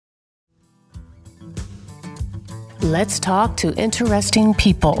Let's talk to interesting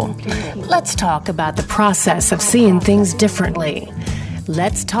people. Let's talk about the process of seeing things differently.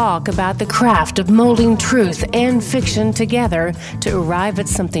 Let's talk about the craft of molding truth and fiction together to arrive at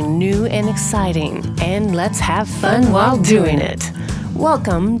something new and exciting. And let's have fun while doing it.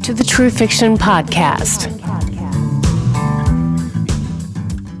 Welcome to the True Fiction Podcast.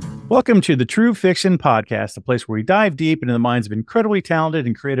 Welcome to the True Fiction Podcast, a place where we dive deep into the minds of incredibly talented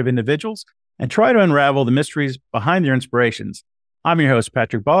and creative individuals and try to unravel the mysteries behind their inspirations. I'm your host,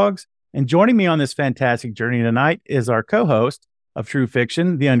 Patrick Boggs, and joining me on this fantastic journey tonight is our co-host of True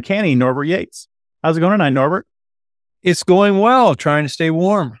Fiction, the uncanny Norbert Yates. How's it going tonight, Norbert? It's going well, trying to stay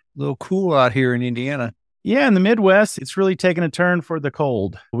warm. A little cool out here in Indiana. Yeah, in the Midwest, it's really taken a turn for the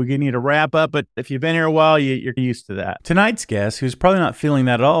cold. We need to wrap up, but if you've been here a while, you're used to that. Tonight's guest, who's probably not feeling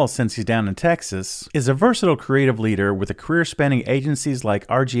that at all since he's down in Texas, is a versatile creative leader with a career spanning agencies like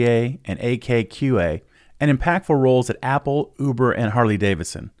RGA and AKQA and impactful roles at Apple, Uber, and Harley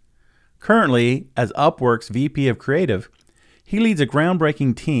Davidson. Currently, as Upwork's VP of Creative, he leads a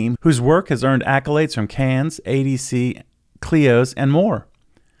groundbreaking team whose work has earned accolades from Cannes, ADC, Clio's, and more.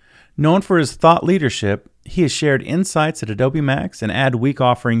 Known for his thought leadership, he has shared insights at Adobe Max and Adweek,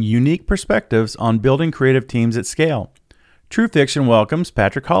 offering unique perspectives on building creative teams at scale. True Fiction welcomes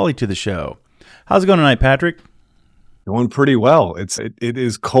Patrick Hawley to the show. How's it going tonight, Patrick? Going pretty well. It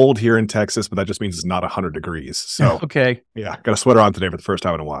is cold here in Texas, but that just means it's not 100 degrees. So okay. Yeah, got a sweater on today for the first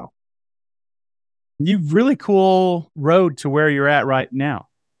time in a while. You've really cool road to where you're at right now.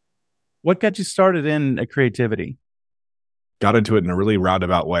 What got you started in creativity? Got into it in a really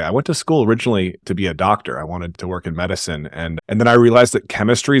roundabout way. I went to school originally to be a doctor. I wanted to work in medicine. And then I realized that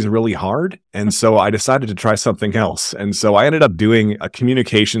chemistry is really hard. And so I decided to try something else. And so I ended up doing a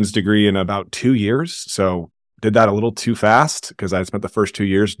communications degree in about 2 years. So did that a little too fast because I spent the first 2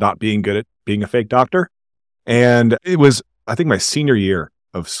 years not being good at being a fake doctor. And it was, I think, my senior year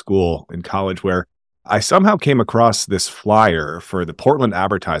of school in college where I somehow came across this flyer for the Portland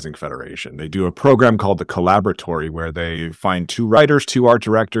Advertising Federation. They do a program called the Collaboratory where they find 2 writers, 2 art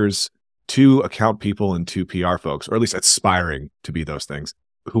directors, 2 account people, and 2 PR folks, or at least aspiring to be those things,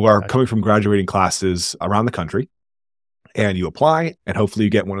 who are coming from graduating classes around the country. And you apply, and hopefully you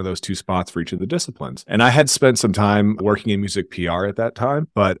get one of those 2 spots for each of the disciplines. And I had spent some time working in music PR at that time,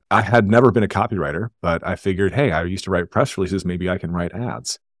 but I had never been a copywriter. But I figured, hey, I used to write press releases. Maybe I can write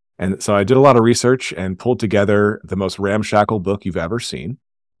ads. And so I did a lot of research and pulled together the most ramshackle book you've ever seen.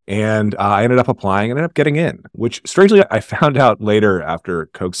 And I ended up applying and ended up getting in, which strangely I found out later after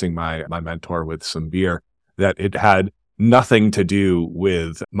coaxing my mentor with some beer that it had nothing to do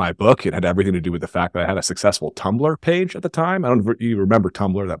with my book. It had everything to do with the fact that I had a successful Tumblr page at the time. I don't know if you remember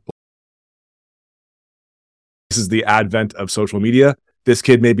Tumblr. This is the advent of social media. This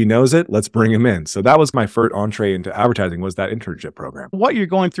kid maybe knows it. Let's bring him in. So that was my first entree into advertising, was that internship program. What you're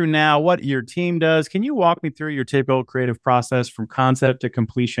going through now, what your team does, can you walk me through your typical creative process from concept to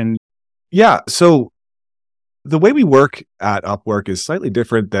completion? Yeah. So the way we work at Upwork is slightly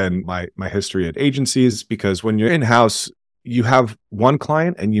different than my history at agencies, because when you're in-house, you have one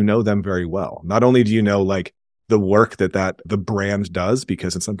client and you know them very well. Not only do you know like the work that the brand does,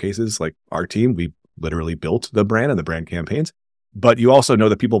 because in some cases, like our team, we literally built the brand and the brand campaigns, but you also know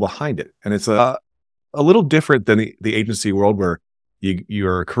the people behind it. And it's a little different than the agency world where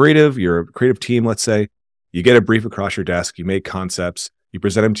you're a creative team, let's say. You get a brief across your desk, you make concepts, you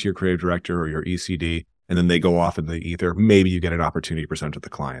present them to your creative director or your ECD, and then they go off in the ether. Maybe you get an opportunity to present to the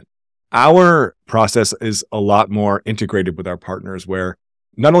client. Our process is a lot more integrated with our partners where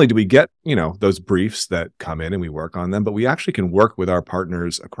not only do we get, those briefs that come in and we work on them, but we actually can work with our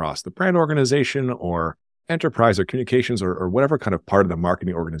partners across the brand organization or enterprise or communications or whatever kind of part of the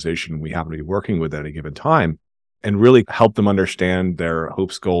marketing organization we happen to be working with at a given time, and really help them understand their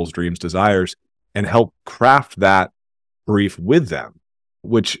hopes, goals, dreams, desires, and help craft that brief with them,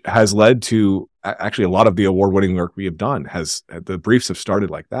 which has led to actually a lot of the award-winning work we have done. The briefs have started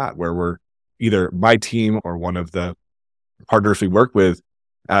like that, where we're either my team or one of the partners we work with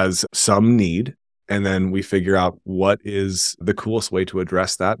has some need, and then we figure out what is the coolest way to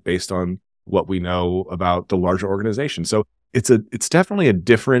address that based on what we know about the larger organization. So it's definitely a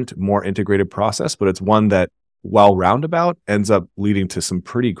different, more integrated process, but it's one that, while roundabout, ends up leading to some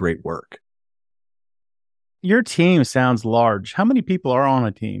pretty great work. Your team sounds large. How many people are on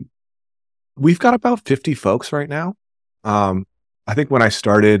a team? We've got about 50 folks right now. I think when I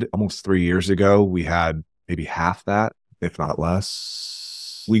started almost 3 years ago, we had maybe half that, if not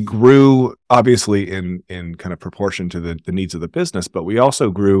less. We grew obviously in kind of proportion to the needs of the business, but we also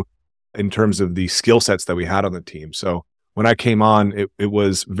grew in terms of the skill sets that we had on the team. So when I came on, it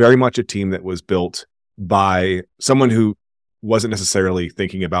was very much a team that was built by someone who wasn't necessarily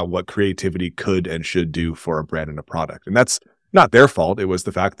thinking about what creativity could and should do for a brand and a product. And that's not their fault. It was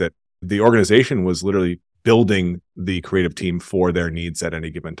the fact that the organization was literally building the creative team for their needs at any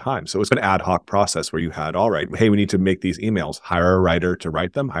given time. So it's an ad hoc process where you had, all right, hey, we need to make these emails, hire a writer to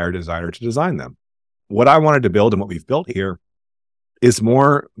write them, hire a designer to design them. What I wanted to build and what we've built here is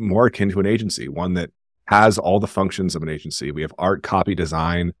more akin to an agency, one that has all the functions of an agency. We have art, copy,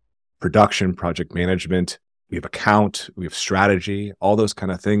 design, production, project management, we have account, we have strategy, all those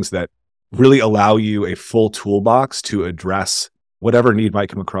kind of things that really allow you a full toolbox to address whatever need might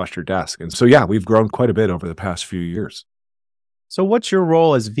come across your desk. And so, yeah, we've grown quite a bit over the past few years. So what's your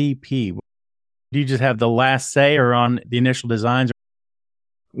role as VP? Do you just have the last say or on the initial designs?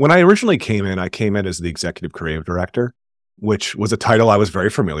 When I originally came in as the executive creative director, which was a title I was very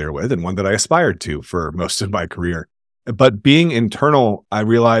familiar with and one that I aspired to for most of my career. But being internal, I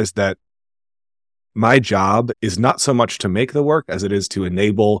realized that my job is not so much to make the work as it is to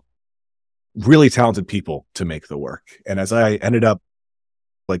enable really talented people to make the work. And as I ended up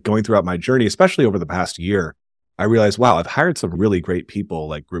going throughout my journey, especially over the past year, I realized, wow, I've hired some really great people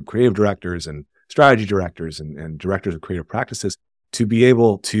like group creative directors and strategy directors and directors of creative practices to be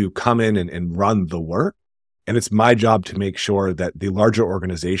able to come in and run the work. And it's my job to make sure that the larger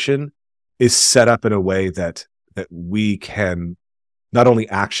organization is set up in a way that we can not only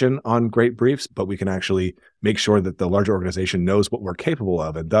action on great briefs, but we can actually make sure that the larger organization knows what we're capable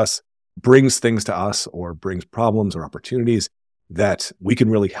of and thus brings things to us or brings problems or opportunities that we can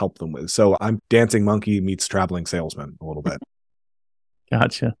really help them with. So I'm dancing monkey meets traveling salesman a little bit.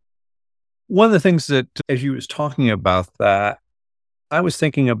 Gotcha. One of the things that, as you was talking about that, I was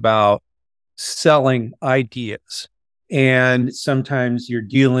thinking about selling ideas. And sometimes you're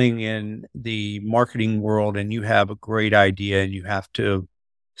dealing in the marketing world and you have a great idea and you have to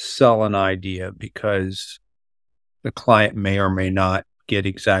sell an idea because the client may or may not get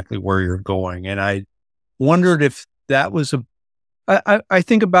exactly where you're going. And I wondered if that was I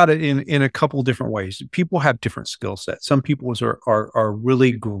think about it in a couple different ways. People have different skill sets. Some people are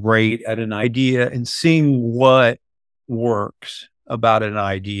really great at an idea and seeing what works about an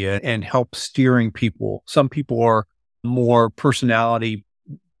idea and help steering people. Some people are more personality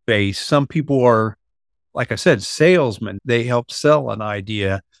based. Some people are, like I said, salesmen. They help sell an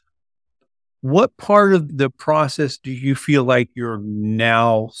idea. What part of the process do you feel like you're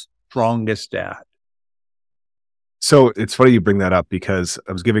now strongest at? So it's funny you bring that up because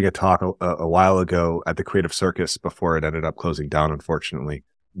I was giving a talk a while ago at the Creative Circus before it ended up closing down, unfortunately.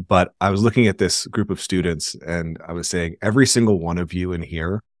 But I was looking at this group of students and I was saying, every single one of you in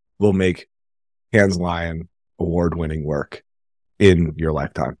here will make Cannes Lion award-winning work in your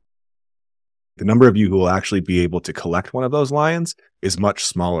lifetime. The number of you who will actually be able to collect one of those lions is much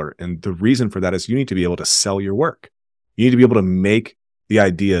smaller. And the reason for that is you need to be able to sell your work. You need to be able to make the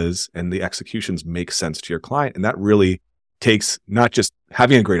ideas and the executions make sense to your client. And that really takes not just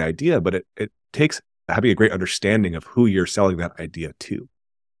having a great idea, but it takes having a great understanding of who you're selling that idea to.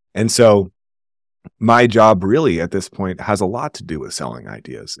 And so my job really at this point has a lot to do with selling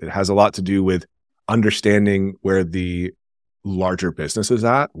ideas. It has a lot to do with understanding where the larger business is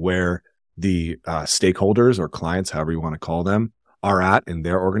at, where the stakeholders or clients, however you want to call them, are at in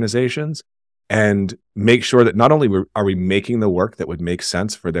their organizations, and make sure that not only are we making the work that would make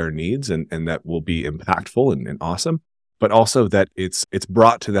sense for their needs and that will be impactful and awesome, but also that it's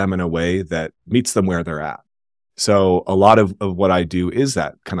brought to them in a way that meets them where they're at. So a lot of what I do is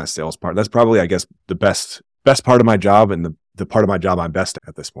that kind of sales part. That's probably, I guess, the best part of my job and the part of my job I'm best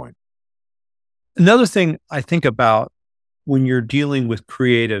at this point. Another thing I think about when you're dealing with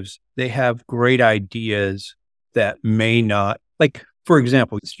creatives, they have great ideas that may not, like, for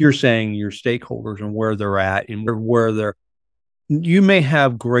example, you're saying your stakeholders and where they're at and you may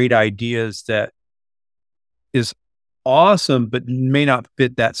have great ideas that is awesome, but may not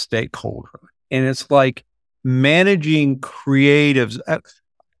fit that stakeholder. And it's like managing creatives.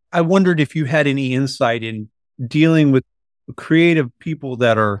 I wondered if you had any insight in dealing with creative people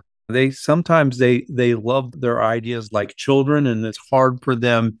that are, sometimes they love their ideas like children, and it's hard for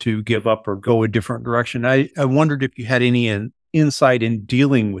them to give up or go a different direction. I wondered if you had any insight in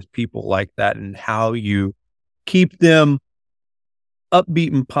dealing with people like that and how you keep them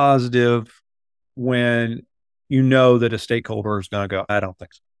upbeat and positive when you know that a stakeholder is going to go, I don't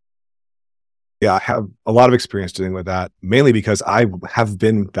think so. Yeah, I have a lot of experience dealing with that, mainly because I have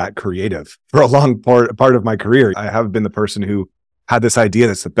been that creative for a long part of my career. I have been the person who had this idea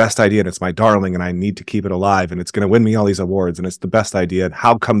that's the best idea and it's my darling and I need to keep it alive and it's going to win me all these awards and it's the best idea. And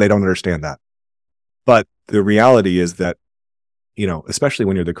how come they don't understand that? But the reality is that especially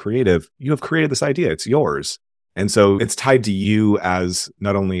when you're the creative, you have created this idea. It's yours. And so it's tied to you as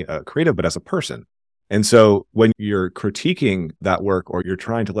not only a creative, but as a person. And so when you're critiquing that work or you're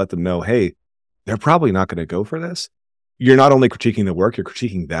trying to let them know, hey, they're probably not going to go for this, you're not only critiquing the work, you're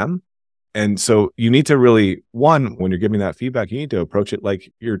critiquing them. And so you need to really, one, when you're giving that feedback, you need to approach it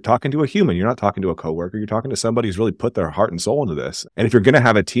like you're talking to a human. You're not talking to a coworker. You're talking to somebody who's really put their heart and soul into this. And if you're going to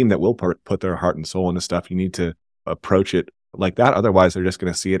have a team that will put their heart and soul into stuff, you need to approach it like that. Otherwise, they're just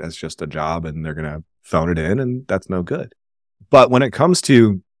going to see it as just a job and they're going to phone it in, and that's no good. But when it comes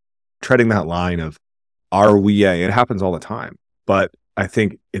to treading that line of, are we a, it happens all the time. But I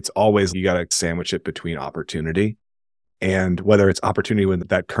think it's always, you got to sandwich it between opportunity. And whether it's opportunity with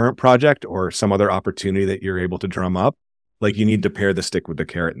that current project or some other opportunity that you're able to drum up, like you need to pair the stick with the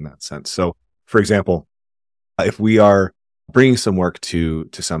carrot in that sense. So for example, if we are bringing some work to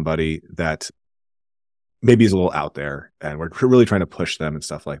somebody that maybe is a little out there and we're really trying to push them and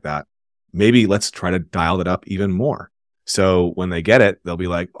stuff like that, maybe let's try to dial it up even more. So when they get it, they'll be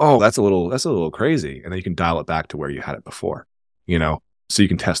like, oh, that's a little crazy. And then you can dial it back to where you had it before, so you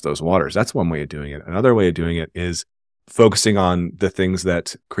can test those waters. That's one way of doing it. Another way of doing it is focusing on the things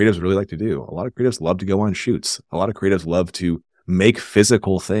that creatives really like to do. A lot of creatives love to go on shoots. A lot of creatives love to make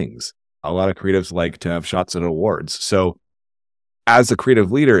physical things. A lot of creatives like to have shots at awards. So as a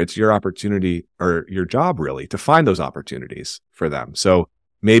creative leader, it's your opportunity or your job really to find those opportunities for them. So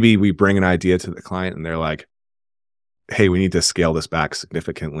maybe we bring an idea to the client and they're like, hey, we need to scale this back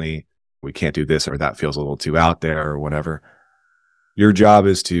significantly. We can't do this, or that feels a little too out there or whatever. Your job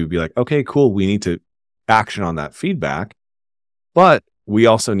is to be like, okay, cool. We need to action on that feedback, but we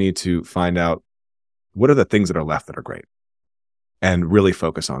also need to find out what are the things that are left that are great and really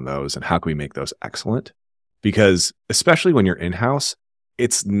focus on those and how can we make those excellent? Because especially when you're in-house,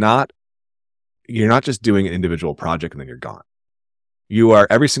 you're not just doing an individual project and then you're gone. You are,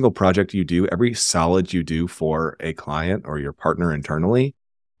 every single project you do, every solid you do for a client or your partner internally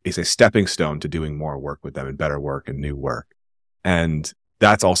is a stepping stone to doing more work with them and better work and new work. And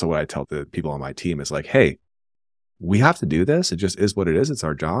that's also what I tell the people on my team is like, hey, we have to do this. It just is what it is. It's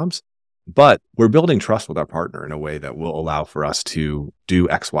our jobs. But we're building trust with our partner in a way that will allow for us to do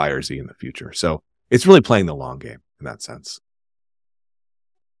X, Y, or Z in the future. So it's really playing the long game in that sense.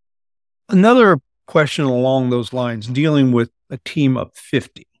 Another question along those lines, dealing with a team of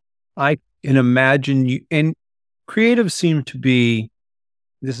 50. I can imagine you, and creatives seem to be,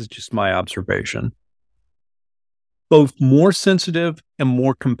 this is just my observation, both more sensitive and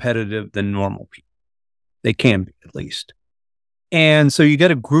more competitive than normal people. They can be, at least. And so you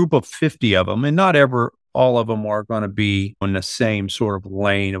get a group of 50 of them, and not ever all of them are going to be in the same sort of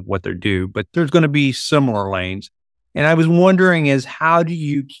lane of what they do, but there's going to be similar lanes. And I was wondering how do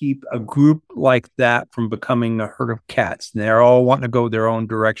you keep a group like that from becoming a herd of cats? And they're all wanting to go their own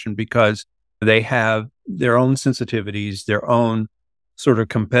direction because they have their own sensitivities, their own sort of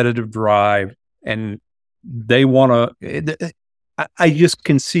competitive drive, and they want to, I just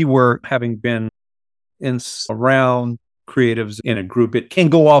can see where, having been around creatives in a group, it can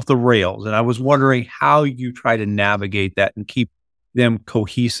go off the rails. And I was wondering how you try to navigate that and keep them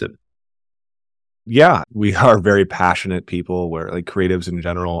cohesive. Yeah, we are very passionate people where like creatives in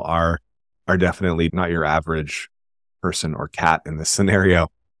general are definitely not your average person or cat in this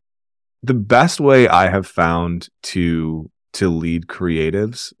scenario. The best way I have found to lead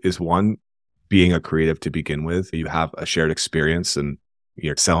creatives is, one, being a creative to begin with. You have a shared experience and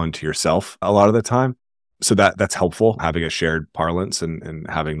you're selling to yourself a lot of the time. So that's helpful, having a shared parlance and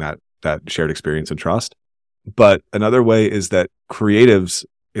having that shared experience and trust. But another way is that creatives,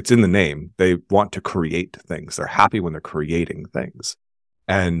 it's in the name, they want to create things. They're happy when they're creating things.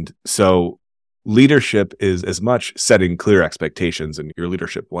 And so leadership is as much setting clear expectations and your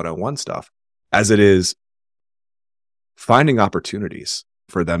leadership 101 stuff as it is finding opportunities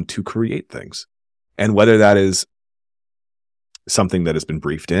for them to create things. And whether that is something that has been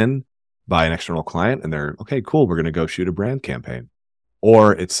briefed in by an external client and they're, okay, cool, we're going to go shoot a brand campaign.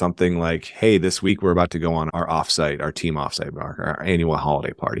 Or it's something like, hey, this week we're about to go on our offsite, our team offsite, our annual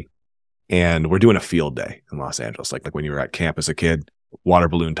holiday party. And we're doing a field day in Los Angeles, like when you were at camp as a kid, water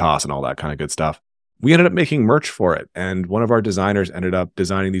balloon toss and all that kind of good stuff. We ended up making merch for it. And one of our designers ended up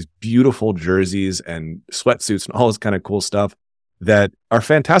designing these beautiful jerseys and sweatsuits and all this kind of cool stuff that are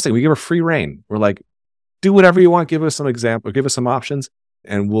fantastic. We give her free reign. We're like, do whatever you want. Give us some example, give us some options,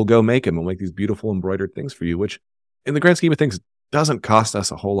 and we'll go make them. We'll make these beautiful embroidered things for you, which in the grand scheme of things doesn't cost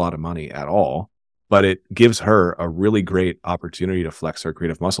us a whole lot of money at all, but it gives her a really great opportunity to flex her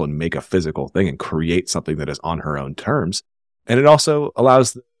creative muscle and make a physical thing and create something that is on her own terms. And it also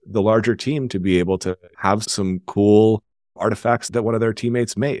allows the larger team to be able to have some cool artifacts that one of their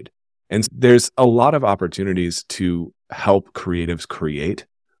teammates made. And there's a lot of opportunities to help creatives create,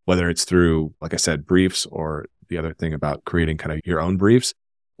 whether it's through, like I said, briefs, or the other thing about creating kind of your own briefs,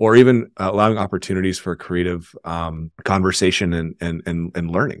 or even allowing opportunities for creative conversation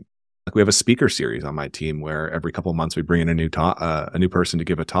and learning. Like we have a speaker series on my team where every couple of months we bring in a new person to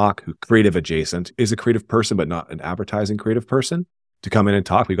give a talk who creative adjacent, is a creative person, but not an advertising creative person, to come in and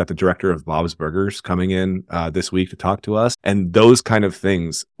talk. We've got the director of Bob's Burgers coming in this week to talk to us. And those kind of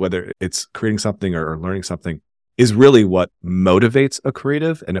things, whether it's creating something or learning something, is really what motivates a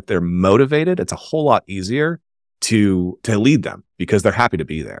creative. And if they're motivated, it's a whole lot easier to lead them because they're happy to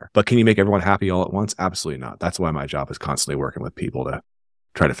be there. But can you make everyone happy all at once? Absolutely not. That's why my job is constantly working with people to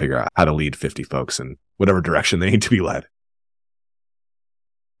try to figure out how to lead 50 folks in whatever direction they need to be led.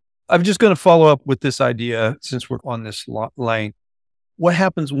 I'm just going to follow up with this idea since we're on this line. What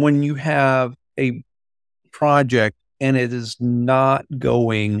happens when you have a project and it is not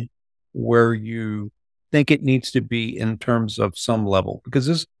going where you think it needs to be in terms of some level? Because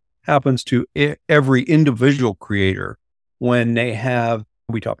this happens to every individual creator when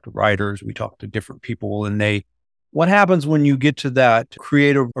we talk to writers, we talk to different people, and what happens when you get to that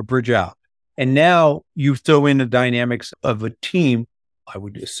creative or bridge out? And now you throw in the dynamics of a team. I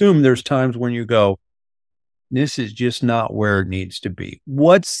would assume there's times when you go, this is just not where it needs to be.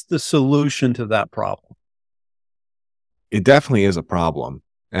 What's the solution to that problem? It definitely is a problem.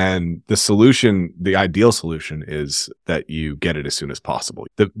 And the ideal solution is that you get it as soon as possible.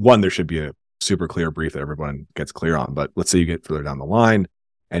 There should be a super clear brief that everyone gets clear on. But let's say you get further down the line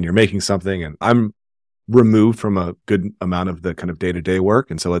and you're making something, and I'm removed from a good amount of the kind of day-to-day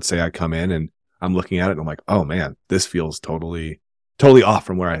work. And so let's say I come in and I'm looking at it and I'm like, oh man, this feels totally off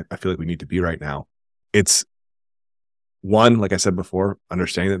from where I feel like we need to be right now. It's one, like I said before,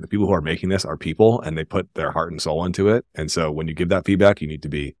 understanding that the people who are making this are people and they put their heart and soul into it. And so when you give that feedback, you need to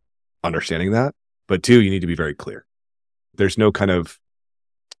be understanding that. But two, you need to be very clear. There's no kind of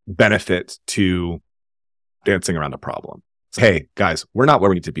benefit to dancing around a problem. So, hey, guys, we're not where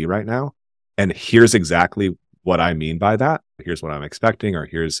we need to be right now. And here's exactly what I mean by that. Here's what I'm expecting, or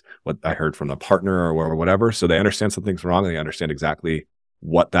here's what I heard from the partner or whatever. So they understand something's wrong and they understand exactly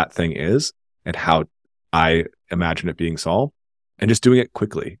what that thing is and how I imagine it being solved, and just doing it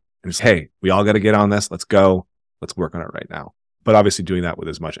quickly. And just, hey, we all got to get on this. Let's go. Let's work on it right now. But obviously doing that with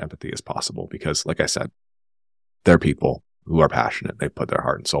as much empathy as possible, because like I said, they're people who are passionate. They put their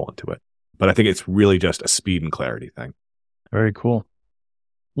heart and soul into it. But I think it's really just a speed and clarity thing. Very cool.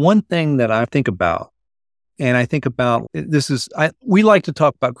 One thing that I think about, and I think about we like to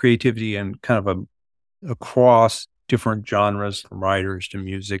talk about creativity and kind of across different genres, from writers to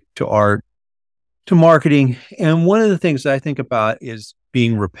music to art to marketing. And one of the things that I think about is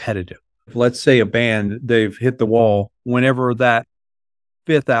being repetitive. Let's say a band, they've hit the wall whenever that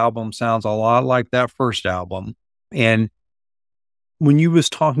fifth album sounds a lot like that first album. And when you was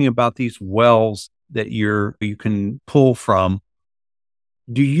talking about these wells that you can pull from,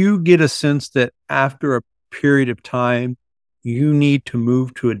 do you get a sense that after a period of time, you need to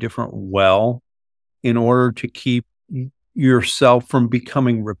move to a different well in order to keep yourself from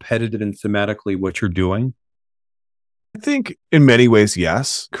becoming repetitive and thematically what you're doing? I think in many ways,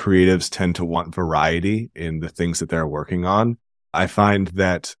 yes. Creatives tend to want variety in the things that they're working on. I find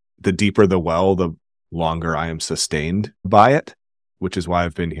that the deeper the well, the longer I am sustained by it, which is why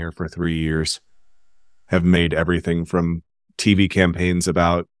I've been here for 3 years, have made everything from TV campaigns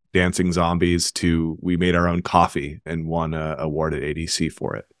about dancing zombies to we made our own coffee and won an award at ADC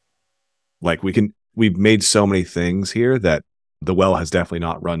for it. Like we've made so many things here that the well has definitely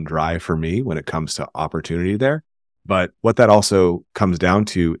not run dry for me when it comes to opportunity there. But what that also comes down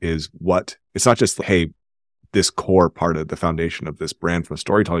to is it's not just, hey, this core part of the foundation of this brand from a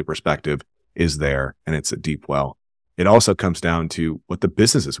storytelling perspective is there and it's a deep well. It also comes down to what the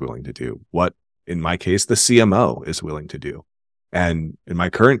business is willing to do, what, in my case, the CMO is willing to do. And in my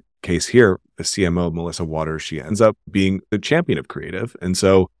current case here, the CMO, Melissa Waters, she ends up being the champion of creative. And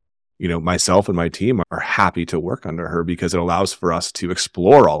so, myself and my team are happy to work under her because it allows for us to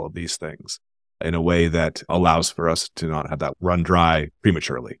explore all of these things in a way that allows for us to not have that run dry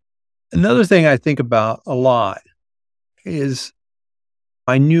prematurely. Another thing I think about a lot is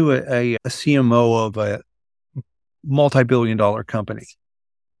I knew a CMO of a multi-billion-dollar company.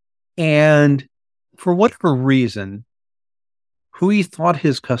 And for whatever reason, who he thought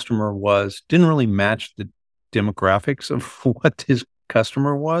his customer was didn't really match the demographics of what his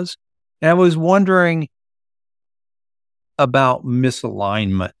customer was. And I was wondering about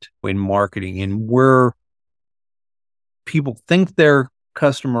misalignment in marketing and where people think their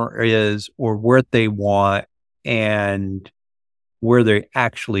customer is or what they want and where they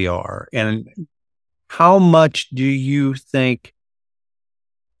actually are? And how much do you think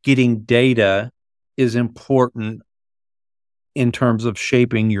getting data is important in terms of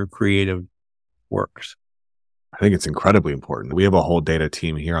shaping your creative works? I think it's incredibly important. We have a whole data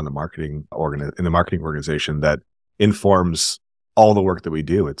team here on the marketing organization that informs all the work that we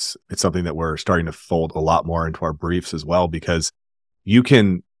do. It's something that we're starting to fold a lot more into our briefs as well, because you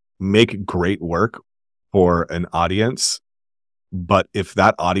can make great work for an audience, but if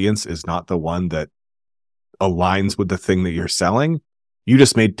that audience is not the one that aligns with the thing that you're selling, you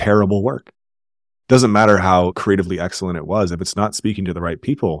just made terrible work. Doesn't matter how creatively excellent it was. If it's not speaking to the right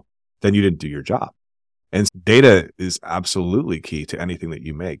people, then you didn't do your job. And data is absolutely key to anything that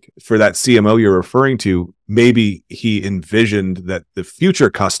you make. For that CMO you're referring to, maybe he envisioned that the future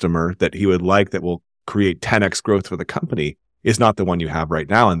customer that he would like that will create 10x growth for the company is not the one you have right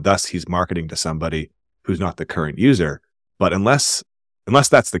now. And thus he's marketing to somebody who's not the current user. But unless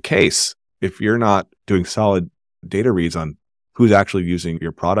that's the case, if you're not doing solid data reads on who's actually using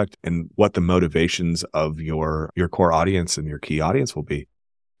your product and what the motivations of your core audience and your key audience will be,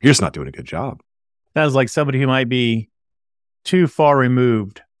 you're just not doing a good job. Sounds like somebody who might be too far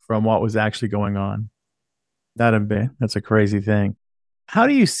removed from what was actually going on. That's a crazy thing. How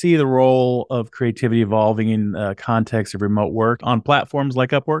do you see the role of creativity evolving in the context of remote work on platforms like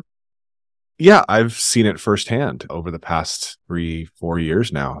Upwork? Yeah, I've seen it firsthand over the past 3-4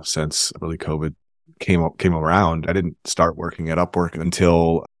 years now since really COVID came around. I didn't start working at Upwork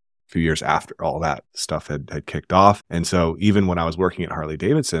until a few years after all that stuff had kicked off. And so even when I was working at Harley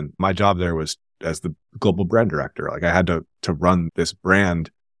Davidson, my job there was as the global brand director. Like I had to run this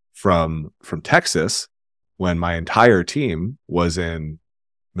brand from Texas when my entire team was in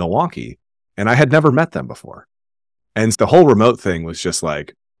Milwaukee, and I had never met them before. And the whole remote thing was just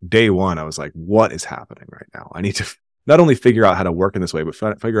like day one, I was like, what is happening right now? I need to not only figure out how to work in this way,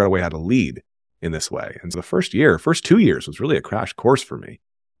 but figure out a way how to lead in this way. And so the first 2 years was really a crash course for me.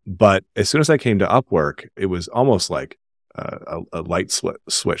 But as soon as I came to Upwork, it was almost like a light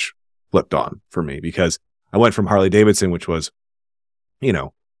switch flipped on for me, because I went from Harley Davidson, which was,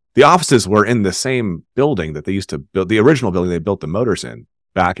 the offices were in the same building that they used to build, the original building they built the motors in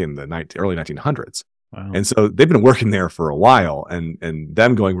back in the early 1900s. Wow. And so they've been working there for a while, and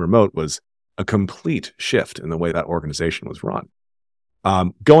them going remote was a complete shift in the way that organization was run.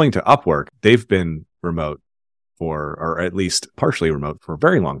 Going to Upwork, they've been remote or at least partially remote for a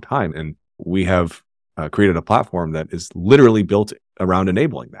very long time. And we have created a platform that is literally built around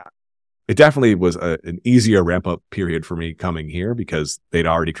enabling that. It definitely was an easier ramp up period for me coming here because they'd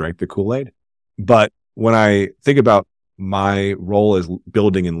already drank the Kool-Aid. But when I think about my role as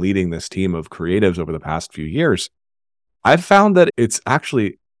building and leading this team of creatives over the past few years, I've found that it's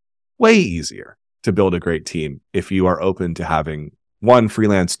actually way easier to build a great team if you are open to having 1,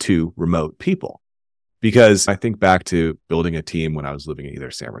 freelance, 2, remote people. Because I think back to building a team when I was living in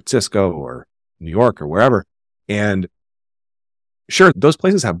either San Francisco or New York or wherever. And sure, those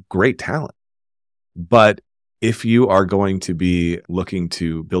places have great talent. But if you are going to be looking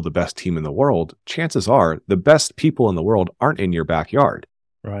to build the best team in the world, chances are the best people in the world aren't in your backyard.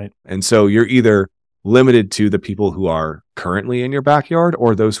 Right. And so you're either limited to the people who are currently in your backyard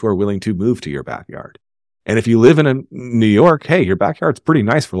or those who are willing to move to your backyard. And if you live in New York, hey, your backyard's pretty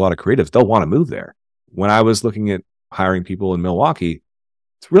nice for a lot of creatives. They'll want to move there. When I was looking at hiring people in Milwaukee,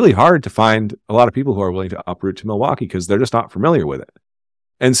 it's really hard to find a lot of people who are willing to uproot to Milwaukee because they're just not familiar with it.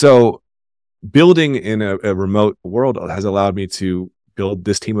 And so building in a remote world has allowed me to build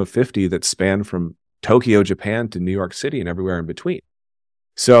this team of 50 that span from Tokyo, Japan to New York City and everywhere in between.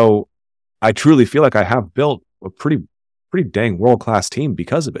 So I truly feel like I have built a pretty dang world-class team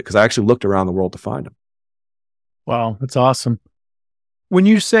because of it, because I actually looked around the world to find them. Wow, that's awesome. When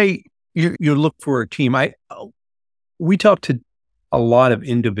you say you look for a team, we talked to a lot of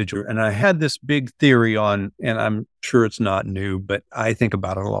individuals, and I had this big theory on, and I'm sure it's not new, but I think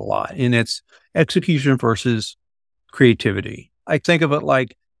about it a lot, and it's execution versus creativity. I think of it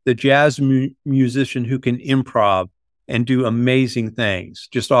like the jazz musician who can improv and do amazing things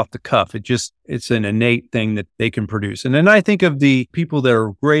just off the cuff. It's an innate thing that they can produce. And then I think of the people that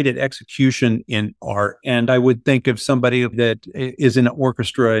are great at execution in art. And I would think of somebody that is in an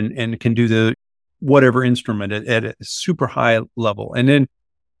orchestra and can do the whatever instrument at a super high level. And then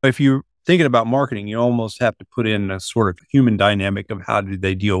if you're thinking about marketing, you almost have to put in a sort of human dynamic of how do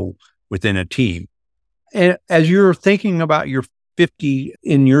they deal within a team. And as you're thinking about your 50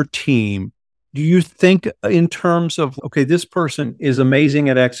 in your team, Do you think in terms of, okay, this person is amazing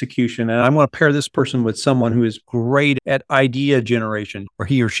at execution, and I'm going to pair this person with someone who is great at idea generation, or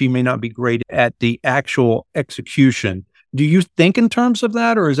he or she may not be great at the actual execution. Do you think in terms of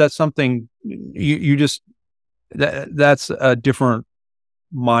that, or is that something you just, that's a different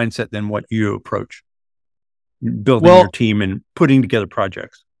mindset than what you approach building your team and putting together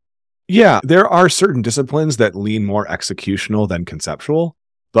projects? Yeah, there are certain disciplines that lean more executional than conceptual.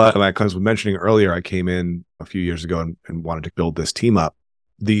 But like I was mentioning earlier, I came in a few years ago and wanted to build this team up.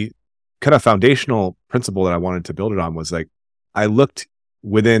 The kind of foundational principle that I wanted to build it on was like, I looked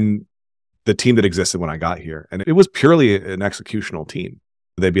within the team that existed when I got here, and it was purely an executional team.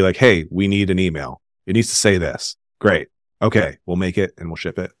 They'd be like, hey, we need an email. It needs to say this. Great. Okay, we'll make it and we'll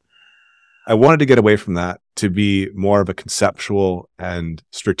ship it. I wanted to get away from that to be more of a conceptual and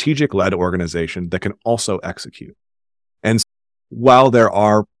strategic-led organization that can also execute. And while there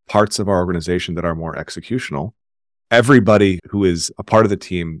are parts of our organization that are more executional, everybody who is a part of the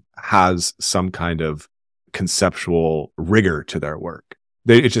team has some kind of conceptual rigor to their work.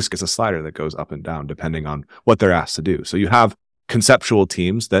 It just gets a slider that goes up and down depending on what they're asked to do. So you have conceptual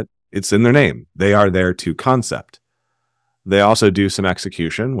teams that it's in their name. They are there to concept. They also do some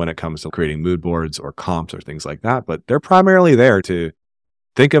execution when it comes to creating mood boards or comps or things like that, but they're primarily there to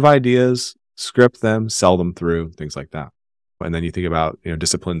think of ideas, script them, sell them through, things like that. And then you think about,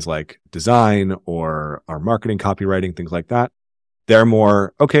 disciplines like design or our marketing, copywriting, things like that. They're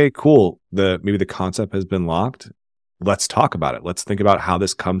more, okay, cool. Maybe the concept has been locked. Let's talk about it. Let's think about how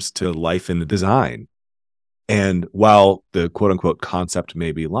this comes to life in the design. And while the quote unquote concept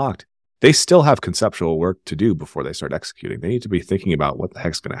may be locked, they still have conceptual work to do before they start executing. They need to be thinking about what the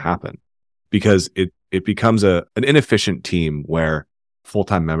heck's going to happen, because it becomes an inefficient team where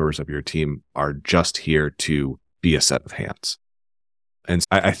full-time members of your team are just here to be a set of hands. And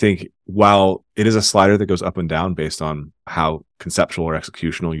I think while it is a slider that goes up and down based on how conceptual or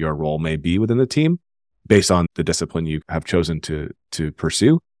executional your role may be within the team, based on the discipline you have chosen to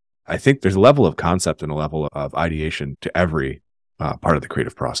pursue, I think there's a level of concept and a level of ideation to every part of the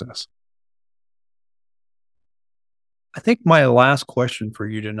creative process. I think my last question for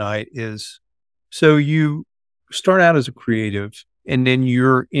you tonight is, so you start out as a creative and then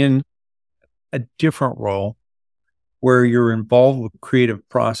you're in a different role where you're involved with creative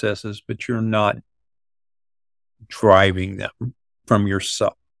processes, but you're not driving them from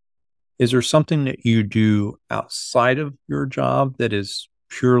yourself. Is there something that you do outside of your job that is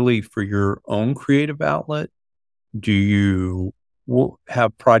purely for your own creative outlet? Do you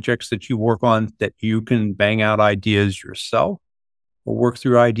have projects that you work on that you can bang out ideas yourself or work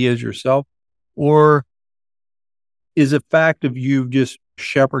through ideas yourself? Or is the fact of you just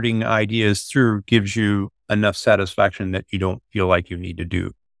shepherding ideas through gives you enough satisfaction that you don't feel like you need to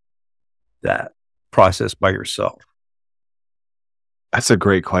do that process by yourself? That's a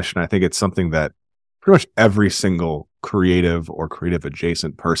great question. I think it's something that pretty much every single creative or creative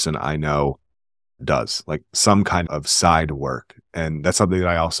adjacent person I know does, like some kind of side work. And that's something that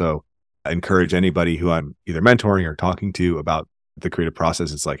I also encourage anybody who I'm either mentoring or talking to about the creative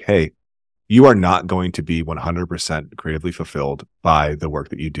process. It's like, hey, you are not going to be 100% creatively fulfilled by the work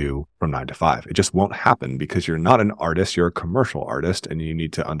that you do from 9 to 5. It just won't happen because you're not an artist, you're a commercial artist, and you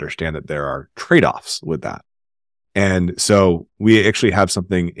need to understand that there are trade-offs with that. And so we actually have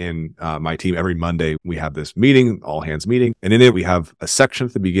something in my team. Every Monday, we have this meeting, all hands meeting. And in it, we have a section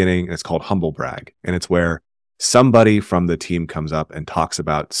at the beginning, and it's called Humble Brag. And it's where somebody from the team comes up and talks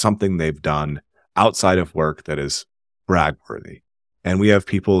about something they've done outside of work that is brag worthy. And we have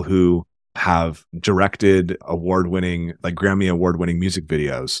people who have directed award-winning, like Grammy award-winning music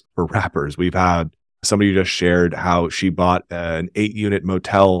videos for rappers. We've had somebody who just shared how she bought an 8-unit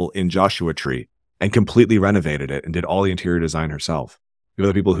motel in Joshua Tree and completely renovated it and did all the interior design herself. We have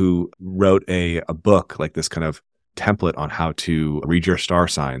other people who wrote a book, like this kind of template on how to read your star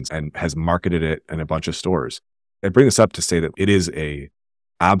signs, and has marketed it in a bunch of stores. I bring this up to say that it is a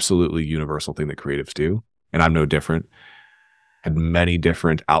absolutely universal thing that creatives do, and I'm no different. Had many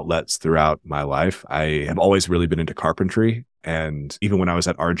different outlets throughout my life. I have always really been into carpentry. And even when I was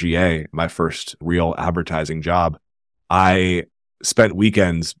at RGA, my first real advertising job, I spent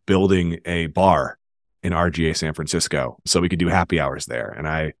weekends building a bar in RGA San Francisco so we could do happy hours there. And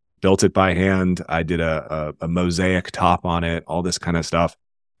I built it by hand. I did a mosaic top on it, all this kind of stuff.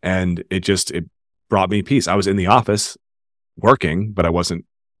 And it brought me peace. I was in the office working, but I wasn't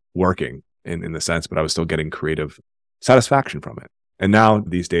working in the sense, but I was still getting creative satisfaction from it. And now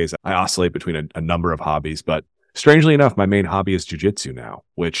these days I oscillate between a number of hobbies, but strangely enough, my main hobby is jujitsu now,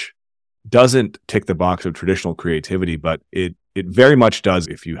 which doesn't tick the box of traditional creativity, but it it very much does.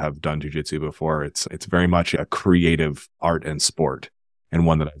 If you have done jujitsu before, it's very much a creative art and sport, and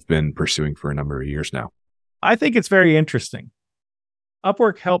one that I've been pursuing for a number of years now. I think it's very interesting.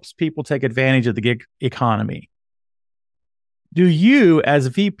 Upwork helps people take advantage of the gig economy. Do you, as a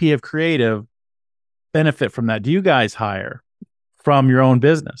VP of creative, benefit from that? Do you guys hire from your own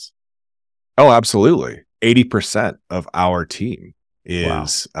business? Oh, absolutely. 80% of our team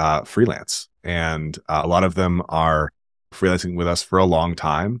is freelance, and a lot of them are freelancing with us for a long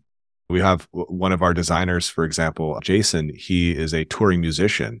time. We have one of our designers, for example, Jason. He is a touring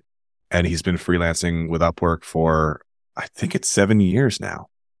musician, and he's been freelancing with Upwork for, I think it's 7 years now.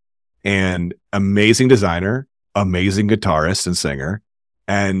 And amazing designer, amazing guitarist and singer,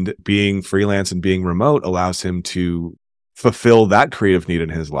 and being freelance and being remote allows him to fulfill that creative need in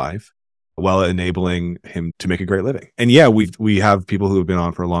his life while enabling him to make a great living. And yeah, we have people who have been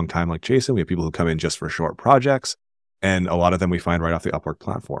on for a long time, like Jason. We have people who come in just for short projects, and a lot of them we find right off the Upwork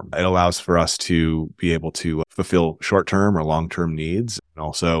platform. It allows for us to be able to fulfill short-term or long-term needs. And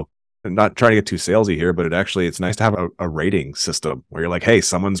also, not trying to get too salesy here, but it's nice to have a rating system where you're like, hey,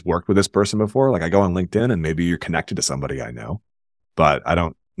 someone's worked with this person before. Like I go on LinkedIn and maybe you're connected to somebody I know, but I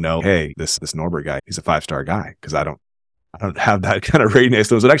don't know, hey, this Norbert guy, he's a 5-star guy, because I don't have that kind of rating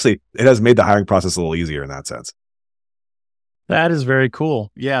system. So it has made the hiring process a little easier in that sense. That is very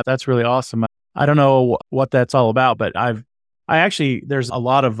cool. Yeah, that's really awesome. I don't know what that's all about, but there's a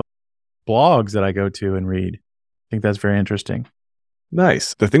lot of blogs that I go to and read. I think that's very interesting.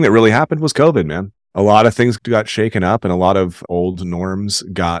 Nice. The thing that really happened was COVID, man. A lot of things got shaken up and a lot of old norms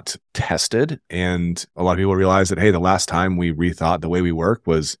got tested. And a lot of people realized that, hey, the last time we rethought the way we work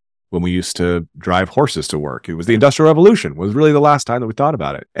was when we used to drive horses to work. It was the Industrial Revolution was really the last time that we thought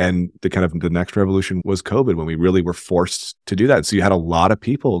about it. And the next revolution was COVID, when we really were forced to do that. So you had a lot of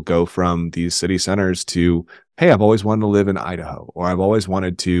people go from these city centers to, hey, I've always wanted to live in Idaho, or I've always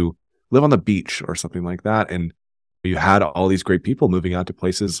wanted to live on the beach or something like that. And you had all these great people moving out to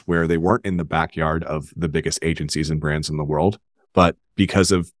places where they weren't in the backyard of the biggest agencies and brands in the world. But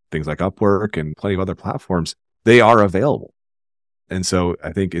because of things like Upwork and plenty of other platforms, they are available. And so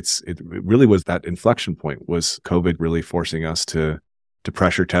I think it really was that inflection point, was COVID really forcing us to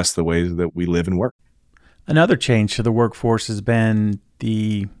pressure test the ways that we live and work. Another change to the workforce has been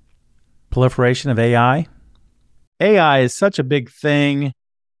the proliferation of AI. AI is such a big thing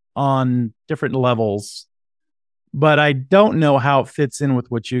on different levels, but I don't know how it fits in with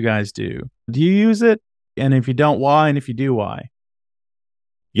what you guys do. Do you use it? And if you don't, why? And if you do, why?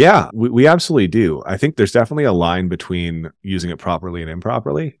 Yeah, we absolutely do. I think there's definitely a line between using it properly and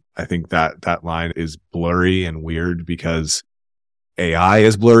improperly. I think that line is blurry and weird because AI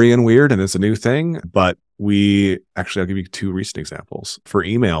is blurry and weird and it's a new thing. But I'll give you 2 recent examples. For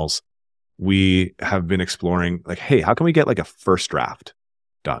emails, we have been exploring like, hey, how can we get like a first draft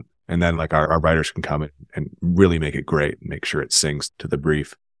done? And then like our writers can come in and really make it great and make sure it sings to the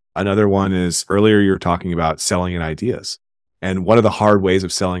brief. Another one is, earlier you were talking about selling in ideas. And one of the hard ways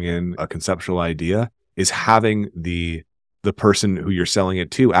of selling in a conceptual idea is having the person who you're selling it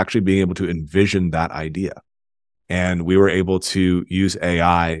to actually being able to envision that idea. And we were able to use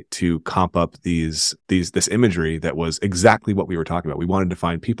AI to comp up this imagery that was exactly what we were talking about. We wanted to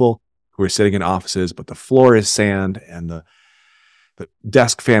find people who are sitting in offices, but the floor is sand and the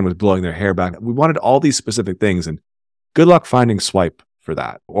desk fan was blowing their hair back. We wanted all these specific things, and good luck finding Swipe for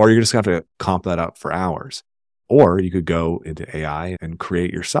that. Or you're just going to have to comp that up for hours. Or you could go into AI and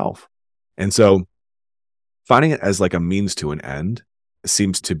create yourself. And so finding it as like a means to an end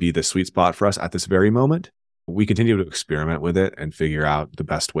seems to be the sweet spot for us at this very moment. We continue to experiment with it and figure out the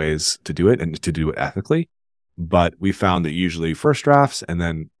best ways to do it and to do it ethically. But we found that usually first drafts and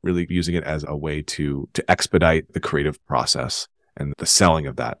then really using it as a way to expedite the creative process and the selling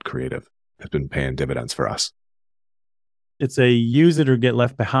of that creative has been paying dividends for us. It's a use it or get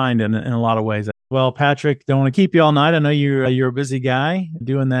left behind in a lot of ways. Well, Patrick, don't want to keep you all night. I know you're a busy guy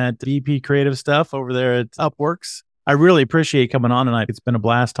doing that VP creative stuff over there at Upworks. I really appreciate coming on tonight. It's been a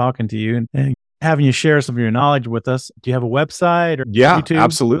blast talking to you and having you share some of your knowledge with us. Do you have a website or YouTube?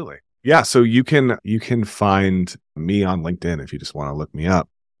 Absolutely. Yeah. So you can find me on LinkedIn if you just want to look me up,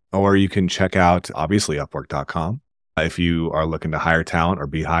 or you can check out obviously Upwork.com if you are looking to hire talent or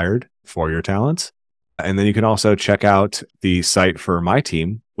be hired for your talents. And then you can also check out the site for my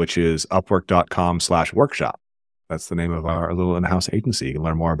team, which is upwork.com/workshop. That's the name of our little in-house agency. You can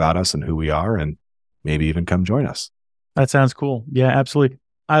learn more about us and who we are and maybe even come join us. That sounds cool. Yeah, absolutely.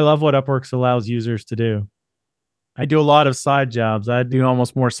 I love what Upworks allows users to do. I do a lot of side jobs. I do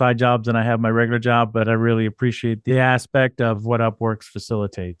almost more side jobs than I have my regular job, but I really appreciate the aspect of what Upworks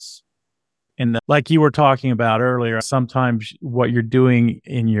facilitates. And like you were talking about earlier, sometimes what you're doing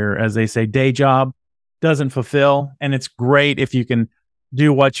in your, as they say, day job doesn't fulfill. And it's great if you can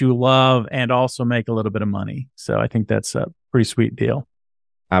do what you love and also make a little bit of money. So I think that's a pretty sweet deal.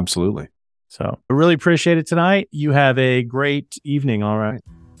 Absolutely. So I really appreciate it tonight. You have a great evening. All right.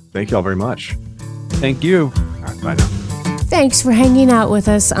 Thank you all very much. Thank you. All right, bye now. Thanks for hanging out with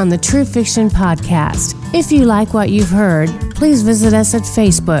us on the True Fiction Podcast. If you like what you've heard, please visit us at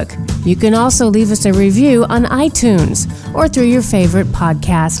Facebook. You can also leave us a review on iTunes or through your favorite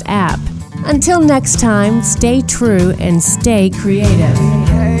podcast app. Until next time, stay true and stay creative.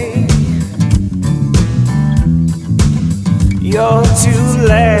 You're too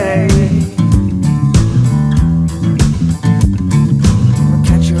late.